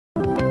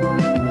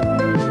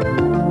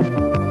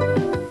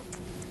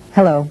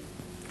Hello,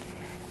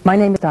 my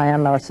name is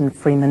Diane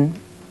Larson-Freeman.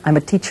 I'm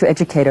a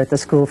teacher-educator at the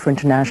School for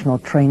International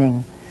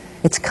Training.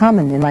 It's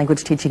common in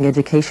language teaching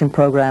education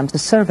programs to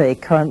survey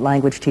current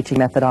language teaching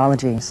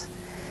methodologies.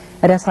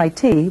 At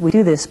SIT, we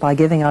do this by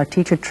giving our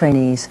teacher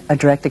trainees a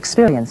direct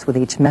experience with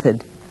each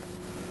method.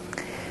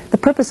 The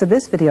purpose of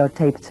this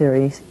videotape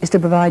series is to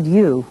provide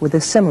you with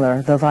a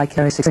similar, though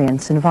vicarious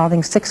experience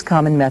involving 6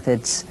 common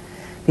methods: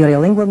 the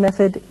Audio-lingual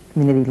Method,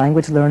 community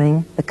language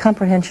learning, the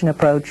comprehension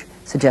approach,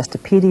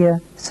 Suggestopedia,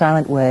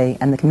 silent way,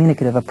 and the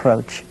communicative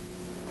approach.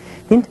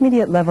 The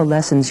intermediate level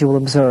lessons you will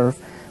observe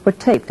were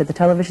taped at the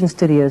television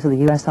studios of the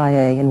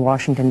USIA in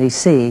Washington,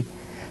 D.C.,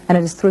 and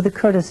it is through the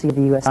courtesy of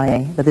the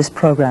USIA that this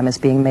program is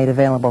being made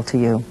available to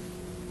you.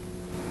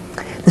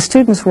 The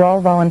students were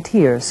all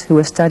volunteers who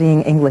were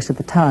studying English at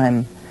the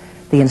time.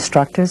 The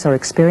instructors are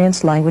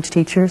experienced language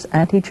teachers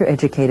and teacher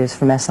educators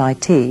from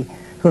SIT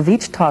who have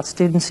each taught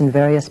students in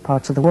various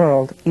parts of the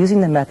world using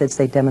the methods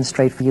they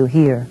demonstrate for you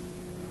here.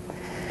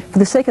 For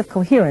the sake of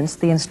coherence,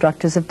 the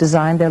instructors have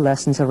designed their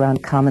lessons around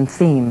a common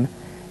theme,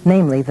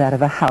 namely that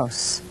of a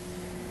house.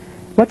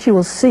 What you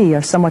will see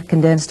are somewhat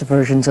condensed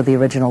versions of the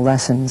original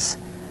lessons.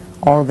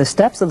 All of the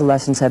steps of the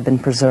lessons have been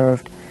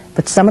preserved,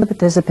 but some of the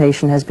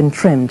participation has been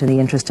trimmed in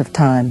the interest of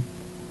time.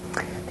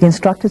 The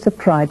instructors have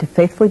tried to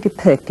faithfully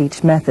depict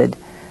each method,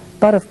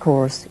 but of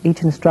course,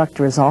 each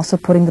instructor is also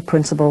putting the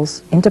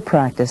principles into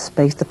practice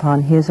based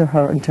upon his or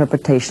her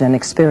interpretation and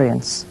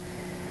experience.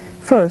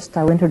 First,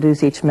 I will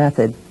introduce each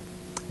method.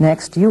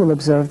 Next, you will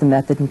observe the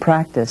method in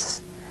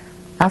practice.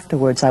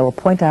 Afterwards, I will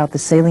point out the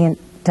salient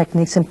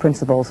techniques and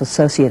principles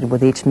associated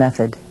with each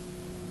method.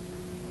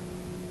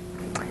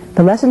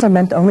 The lessons are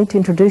meant only to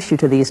introduce you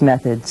to these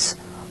methods.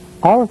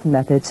 All of the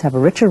methods have a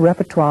richer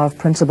repertoire of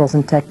principles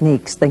and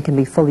techniques than can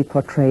be fully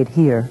portrayed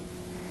here.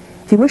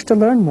 If you wish to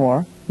learn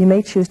more, you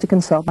may choose to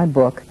consult my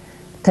book,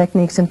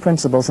 Techniques and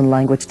Principles in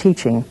Language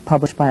Teaching,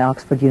 published by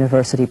Oxford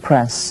University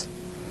Press.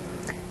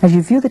 As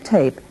you view the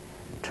tape,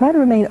 try to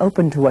remain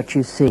open to what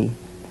you see.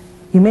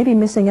 You may be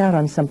missing out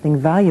on something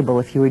valuable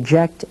if you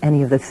reject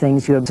any of the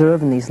things you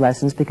observe in these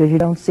lessons because you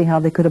don't see how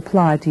they could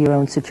apply to your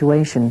own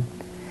situation.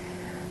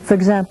 For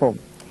example,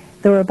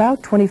 there are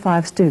about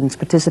 25 students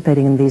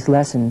participating in these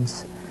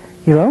lessons.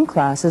 Your own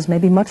classes may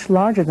be much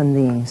larger than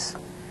these.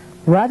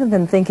 Rather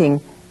than thinking,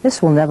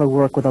 this will never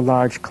work with a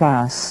large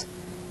class,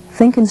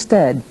 think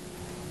instead,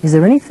 is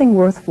there anything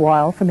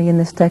worthwhile for me in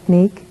this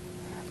technique?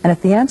 And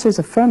if the answer is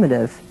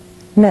affirmative,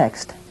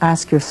 next,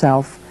 ask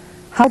yourself,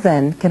 how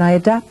then can I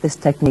adapt this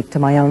technique to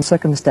my own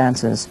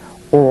circumstances?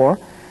 Or,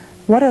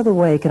 what other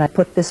way can I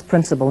put this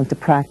principle into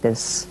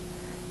practice?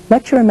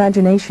 Let your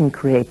imagination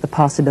create the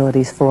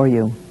possibilities for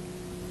you.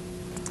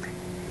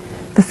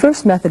 The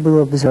first method we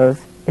will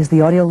observe is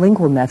the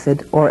Audio-lingual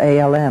Method, or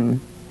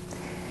ALM.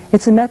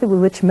 It's a method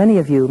with which many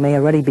of you may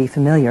already be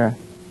familiar.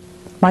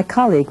 My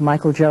colleague,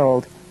 Michael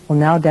Gerald, will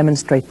now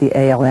demonstrate the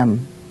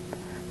ALM.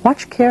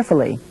 Watch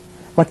carefully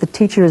what the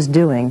teacher is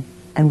doing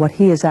and what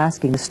he is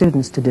asking the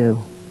students to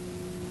do.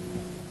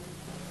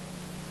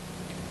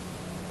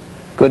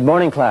 Good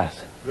morning,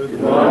 class. Good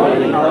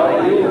morning. How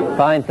are you?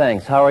 Fine,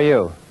 thanks. How are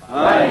you?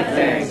 Fine,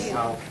 thanks.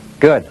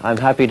 Good. I'm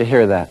happy to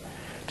hear that.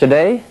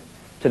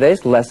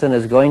 Today's lesson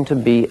is going to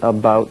be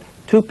about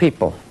 2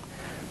 people,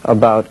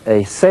 about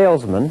a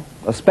salesman,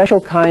 a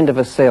special kind of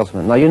a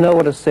salesman. Now, you know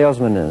what a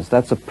salesman is.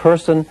 That's a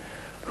person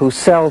who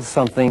sells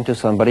something to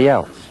somebody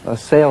else, a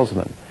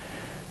salesman.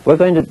 We're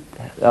going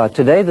to,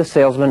 today the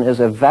salesman is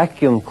a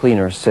vacuum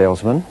cleaner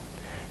salesman,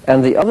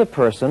 and the other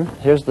person,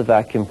 here's the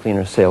vacuum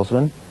cleaner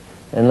salesman,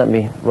 and let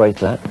me write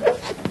that.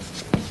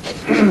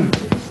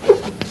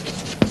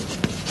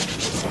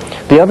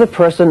 The other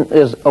person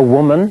is a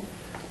woman,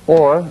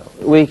 or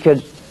we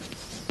could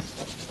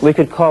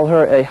call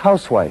her a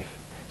housewife.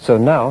 So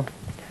now,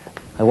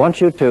 I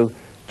want you to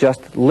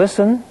just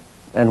listen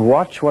and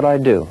watch what I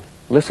do.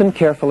 Listen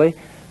carefully,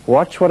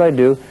 watch what I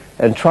do,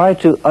 and try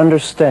to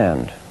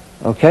understand,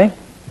 okay?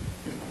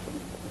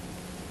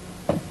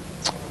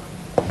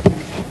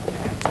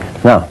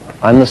 Now,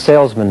 I'm the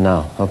salesman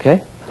now,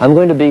 okay? I'm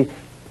going to be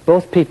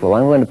both people.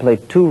 I'm going to play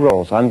 2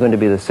 roles. I'm going to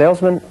be the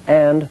salesman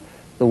and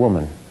the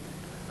woman.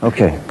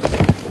 Okay.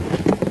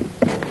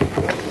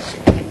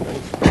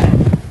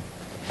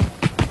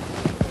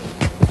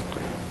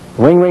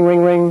 Ring, ring,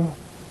 ring, ring.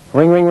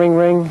 Ring, ring, ring,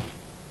 ring.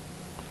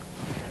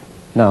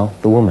 Now,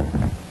 the woman.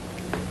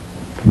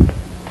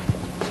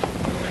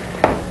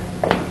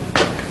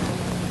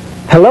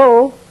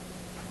 Hello?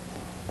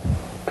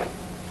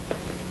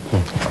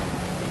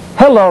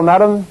 Hello,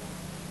 madam.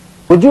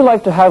 Would you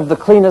like to have the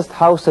cleanest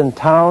house in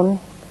town?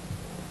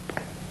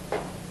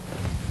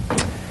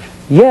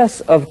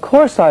 Yes, of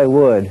course I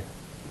would.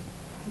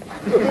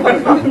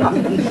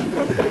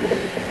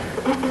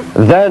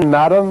 Then,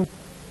 madam,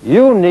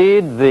 you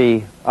need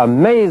the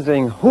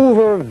amazing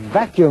Hoover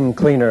vacuum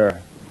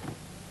cleaner.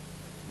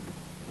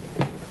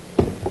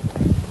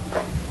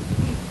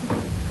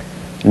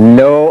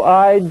 No,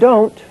 I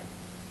don't.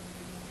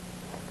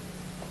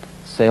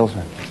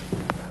 Salesman.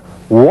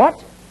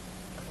 What?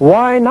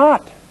 Why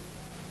not?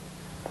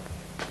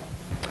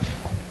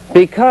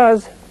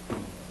 Because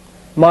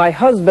my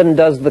husband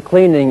does the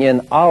cleaning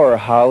in our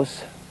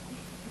house.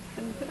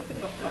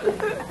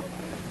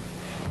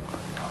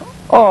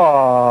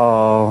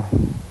 Oh.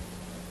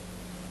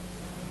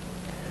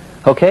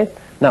 Okay,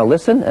 now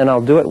listen and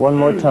I'll do it one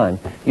more time.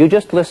 You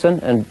just listen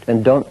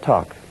and don't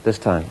talk this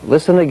time.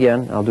 Listen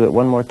again, I'll do it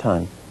one more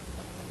time.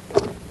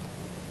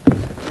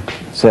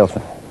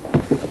 Salesman.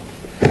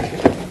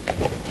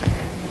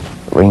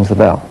 Rings the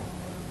bell.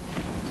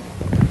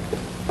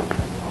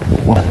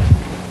 One.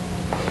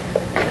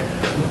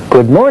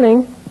 Good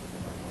morning.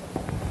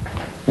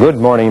 Good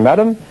morning,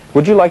 madam.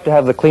 Would you like to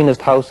have the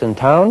cleanest house in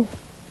town?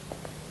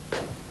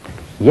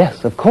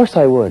 Yes, of course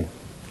I would.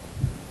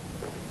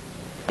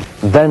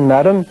 Then,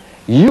 madam,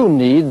 you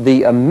need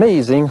the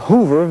amazing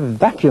Hoover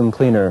vacuum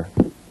cleaner.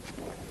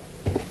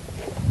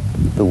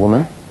 The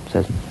woman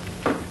says,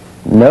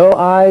 no,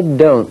 I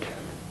don't.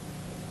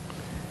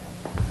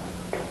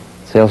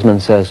 Salesman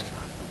says,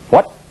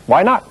 what?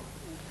 Why not?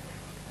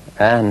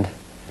 And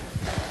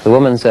the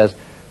woman says,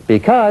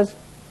 because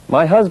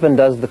my husband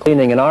does the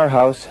cleaning in our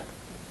house.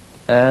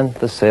 And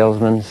the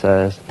salesman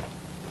says,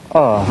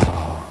 oh.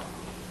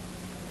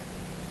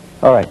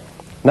 All right,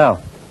 now,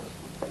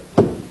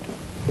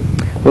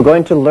 we're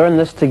going to learn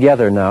this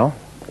together now.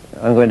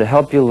 I'm going to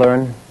help you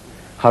learn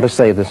how to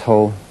say this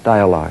whole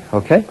dialogue,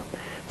 okay?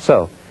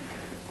 So,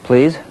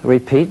 please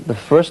repeat. The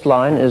first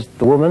line is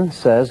the woman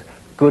says,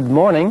 good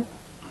morning.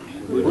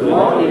 Good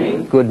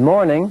morning. Good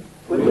morning.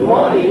 Good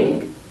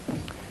morning.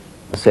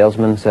 The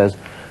salesman says,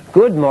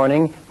 good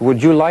morning.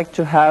 Would you like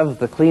to have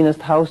the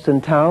cleanest house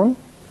in town?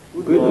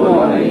 Good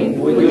morning.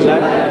 Would you like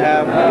to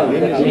have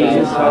the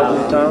cleanest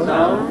house in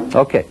town?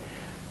 Okay.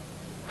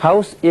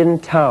 House in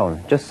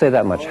town. Just say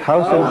that much.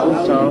 House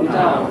in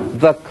town.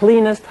 The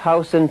cleanest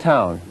house in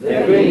town.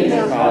 The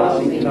cleanest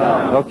house in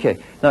town. Okay.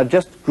 Now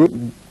just group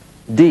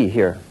D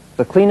here.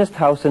 The cleanest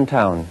house in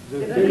town.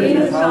 The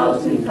cleanest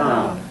house in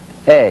town.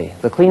 A.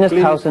 The cleanest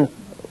house in...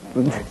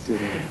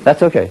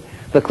 That's okay.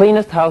 The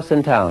cleanest house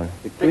in town.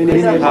 The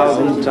cleanest house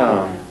in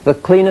town. The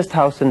cleanest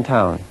house in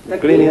town. The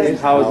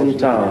cleanest house in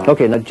town.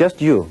 Okay, now just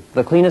you.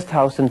 The cleanest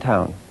house in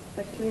town.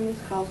 The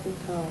cleanest house in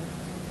town.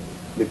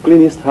 The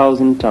cleanest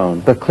house in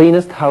town. The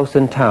cleanest house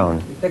in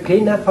town. The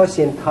cleanest house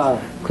in town.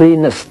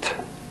 Cleanest.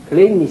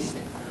 Cleanest.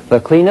 The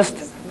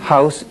cleanest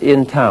house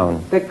in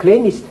town. The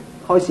cleanest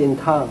house in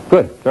town.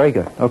 Good, very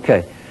good.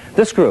 Okay.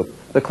 This group.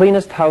 The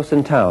cleanest house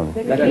in town.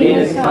 The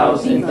cleanest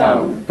house in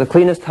town. The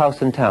cleanest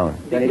house in town.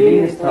 The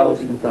cleanest house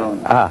in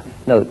town. Ah,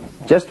 no,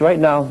 just right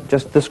now,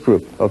 just this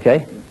group,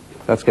 okay?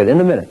 That's good.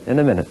 In a minute, in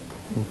a minute.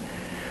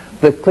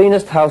 The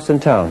cleanest house in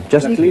town.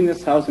 Just The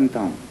cleanest house in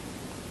town.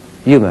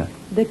 you, Matt.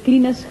 The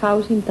cleanest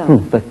house in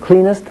town. The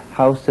cleanest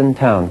house in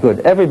town.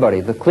 Good.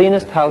 Everybody, the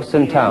cleanest house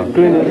in town.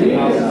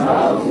 Cleanest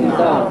house in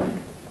town.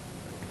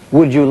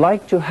 Would you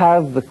like to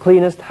have the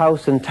cleanest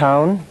house in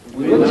town?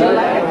 Would you like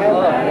to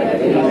have the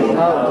cleanest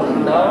house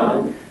in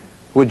town?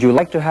 Would you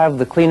like to have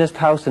the cleanest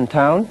house in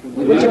town?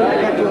 Would you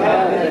like to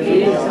have the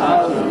cleanest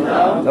house in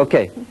town?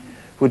 Okay.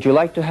 Would you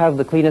like to have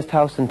the cleanest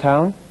house in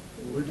town?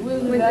 Would you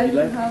like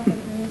to have the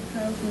cleanest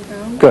house in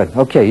town? Good.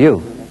 Okay,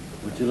 you.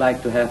 Would you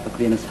like to have the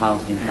cleanest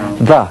house in town?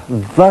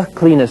 The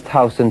cleanest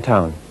house in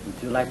town.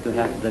 Would you like to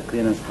have the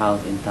cleanest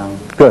house in town?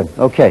 Good.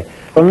 Okay.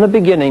 From the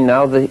beginning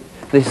now, the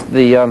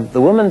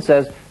woman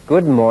says,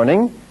 good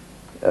morning.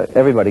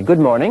 Everybody, good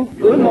morning.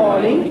 Good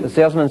morning. The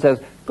salesman says,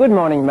 good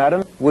morning,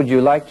 madam. Would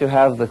you like to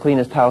have the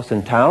cleanest house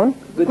in town?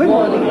 Good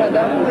morning,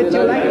 madam. Would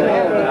you like to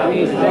have the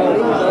cleanest house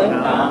in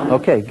town?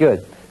 Okay,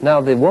 good. Now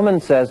the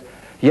woman says,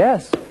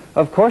 yes,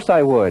 of course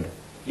I would.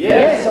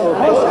 Yes, of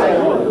course I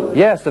would.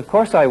 Yes, of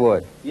course I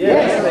would.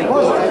 Yes, of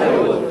course I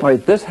would. All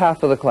right, this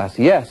half of the class,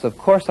 yes, of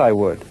course I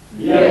would.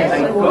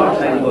 Yes, of course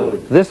I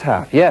would. This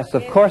half, yes,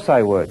 of course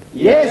I would.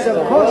 Yes,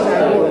 of course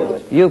I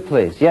would. You,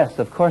 please, yes,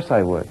 of course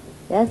I would.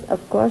 Yes,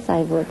 of course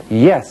I would.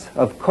 Yes,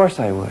 of course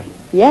I would.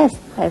 Yes,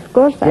 of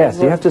course I Yes,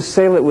 would. you have to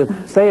say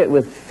it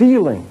with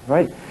feeling,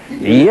 right?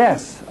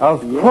 Yes,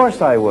 of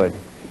course I would.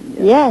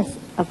 Yes,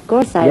 of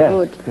course I Yes,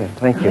 would. good,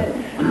 thank you.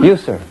 You,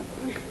 sir.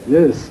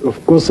 Yes,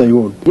 of course I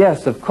would.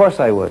 Yes, of course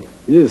I would.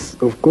 Yes,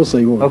 of course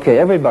I would. Okay,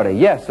 everybody,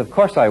 yes, of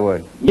course I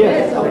would.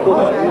 Yes, of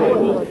course I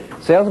would.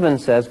 Salesman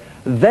says,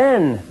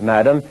 then,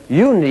 madam,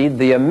 you need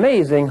the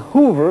amazing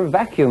Hoover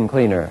vacuum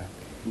cleaner.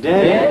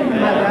 Then,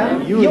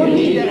 madam, you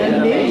need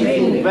an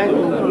amazing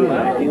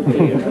vacuum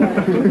cleaner.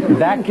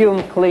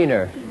 Vacuum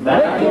cleaner.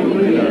 Vacuum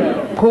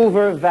cleaner.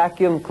 Hoover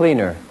vacuum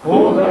cleaner.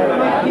 Hoover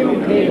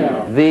vacuum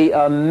cleaner. The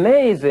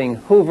amazing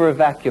Hoover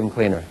vacuum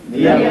cleaner.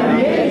 The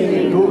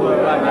amazing Hoover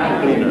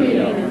vacuum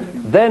cleaner.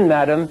 Then,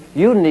 madam,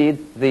 you need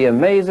the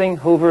amazing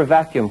Hoover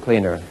vacuum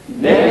cleaner.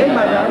 Then,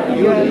 madam,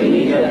 you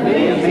need an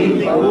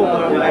amazing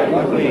Hoover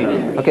vacuum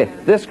cleaner. Okay,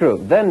 this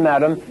group. Then,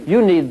 madam,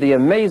 you need the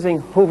amazing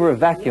Hoover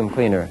vacuum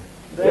cleaner.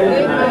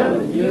 Then,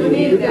 madam, you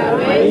need the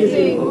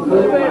amazing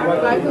Hoover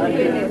vacuum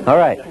cleaner. All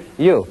right,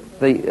 you.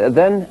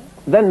 Then,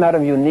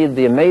 madam, you need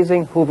the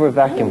amazing Hoover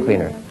vacuum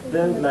cleaner.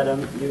 Then,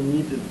 madam, you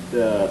need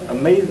the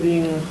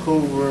amazing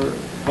Hoover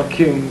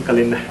vacuum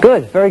cleaner.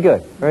 Good, very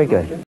good, very good.